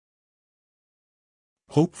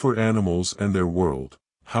Hope for Animals and Their World,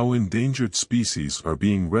 How Endangered Species Are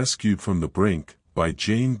Being Rescued from the Brink, by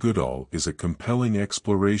Jane Goodall is a compelling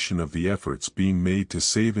exploration of the efforts being made to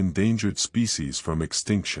save endangered species from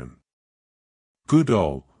extinction.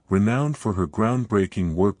 Goodall, renowned for her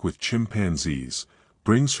groundbreaking work with chimpanzees,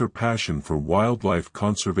 brings her passion for wildlife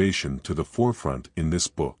conservation to the forefront in this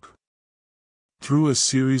book. Through a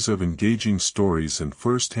series of engaging stories and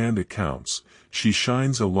first-hand accounts, she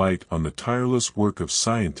shines a light on the tireless work of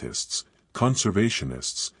scientists,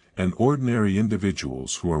 conservationists, and ordinary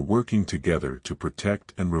individuals who are working together to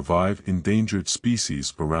protect and revive endangered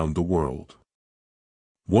species around the world.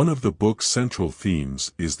 One of the book's central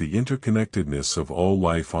themes is the interconnectedness of all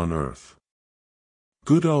life on Earth.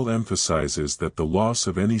 Goodall emphasizes that the loss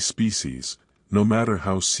of any species, no matter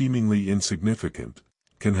how seemingly insignificant,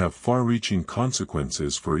 can have far-reaching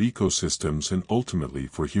consequences for ecosystems and ultimately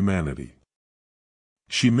for humanity.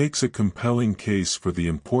 She makes a compelling case for the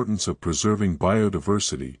importance of preserving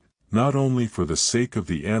biodiversity, not only for the sake of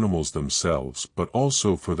the animals themselves but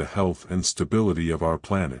also for the health and stability of our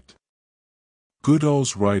planet.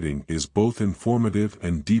 Goodall's writing is both informative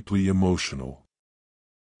and deeply emotional.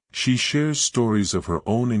 She shares stories of her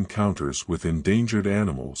own encounters with endangered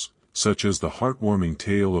animals, such as the heartwarming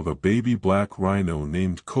tale of a baby black rhino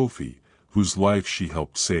named Kofi, whose life she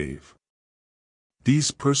helped save.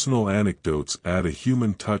 These personal anecdotes add a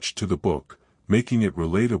human touch to the book, making it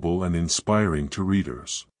relatable and inspiring to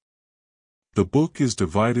readers. The book is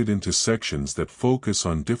divided into sections that focus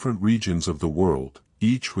on different regions of the world,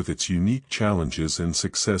 each with its unique challenges and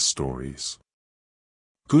success stories.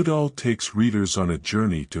 Goodall takes readers on a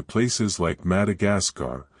journey to places like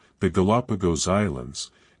Madagascar, the Galápagos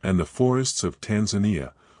Islands, and the forests of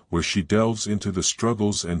Tanzania, where she delves into the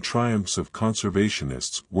struggles and triumphs of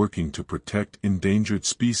conservationists working to protect endangered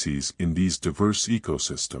species in these diverse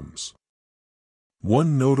ecosystems.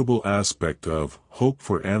 One notable aspect of Hope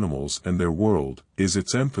for Animals and Their World is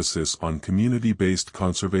its emphasis on community-based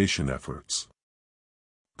conservation efforts.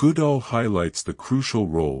 Goodall highlights the crucial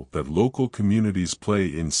role that local communities play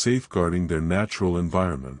in safeguarding their natural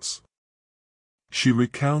environments. She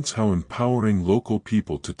recounts how empowering local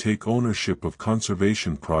people to take ownership of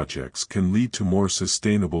conservation projects can lead to more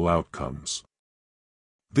sustainable outcomes.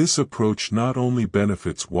 This approach not only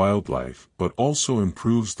benefits wildlife but also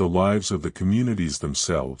improves the lives of the communities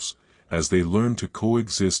themselves, as they learn to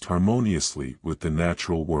coexist harmoniously with the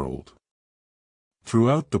natural world.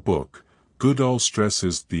 Throughout the book, Goodall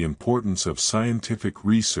stresses the importance of scientific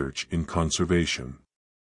research in conservation.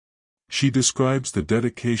 She describes the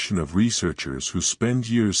dedication of researchers who spend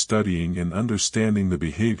years studying and understanding the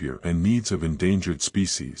behavior and needs of endangered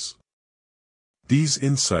species. These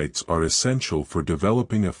insights are essential for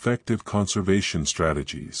developing effective conservation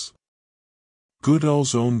strategies.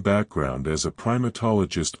 Goodall's own background as a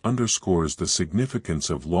primatologist underscores the significance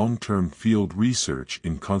of long-term field research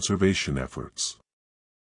in conservation efforts.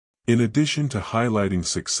 In addition to highlighting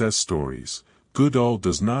success stories, Goodall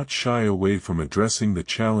does not shy away from addressing the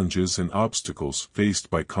challenges and obstacles faced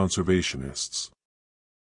by conservationists.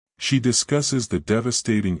 She discusses the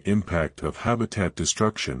devastating impact of habitat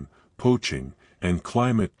destruction, poaching, and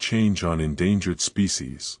climate change on endangered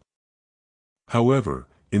species. However,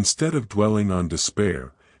 instead of dwelling on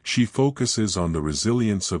despair, she focuses on the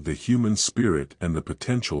resilience of the human spirit and the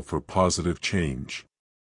potential for positive change.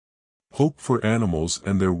 Hope for Animals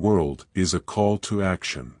and Their World is a call to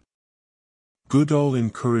action. Goodall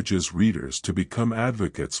encourages readers to become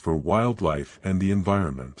advocates for wildlife and the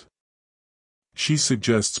environment. She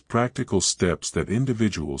suggests practical steps that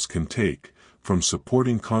individuals can take, from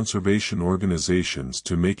supporting conservation organizations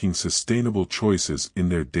to making sustainable choices in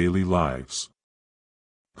their daily lives.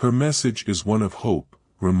 Her message is one of hope,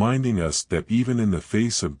 reminding us that even in the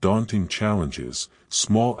face of daunting challenges,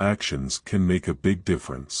 small actions can make a big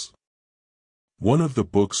difference. One of the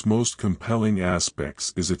book's most compelling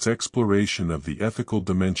aspects is its exploration of the ethical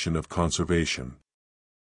dimension of conservation.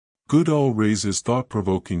 Goodall raises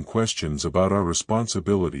thought-provoking questions about our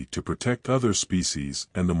responsibility to protect other species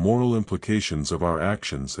and the moral implications of our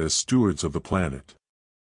actions as stewards of the planet.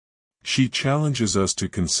 She challenges us to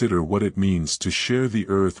consider what it means to share the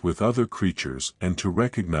earth with other creatures and to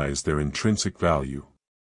recognize their intrinsic value.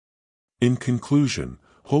 In conclusion,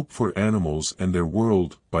 Hope for Animals and Their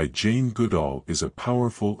World by Jane Goodall is a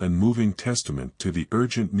powerful and moving testament to the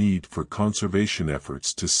urgent need for conservation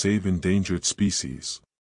efforts to save endangered species.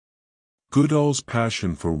 Goodall's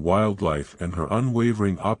passion for wildlife and her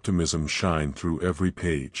unwavering optimism shine through every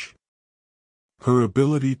page. Her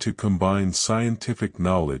ability to combine scientific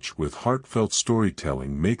knowledge with heartfelt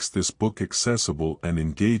storytelling makes this book accessible and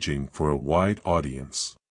engaging for a wide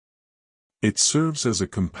audience. It serves as a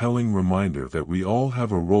compelling reminder that we all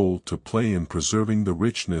have a role to play in preserving the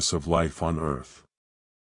richness of life on Earth.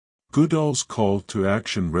 Goodall's call to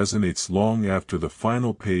action resonates long after the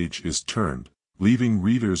final page is turned, leaving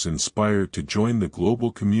readers inspired to join the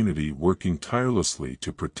global community working tirelessly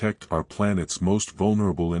to protect our planet's most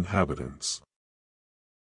vulnerable inhabitants.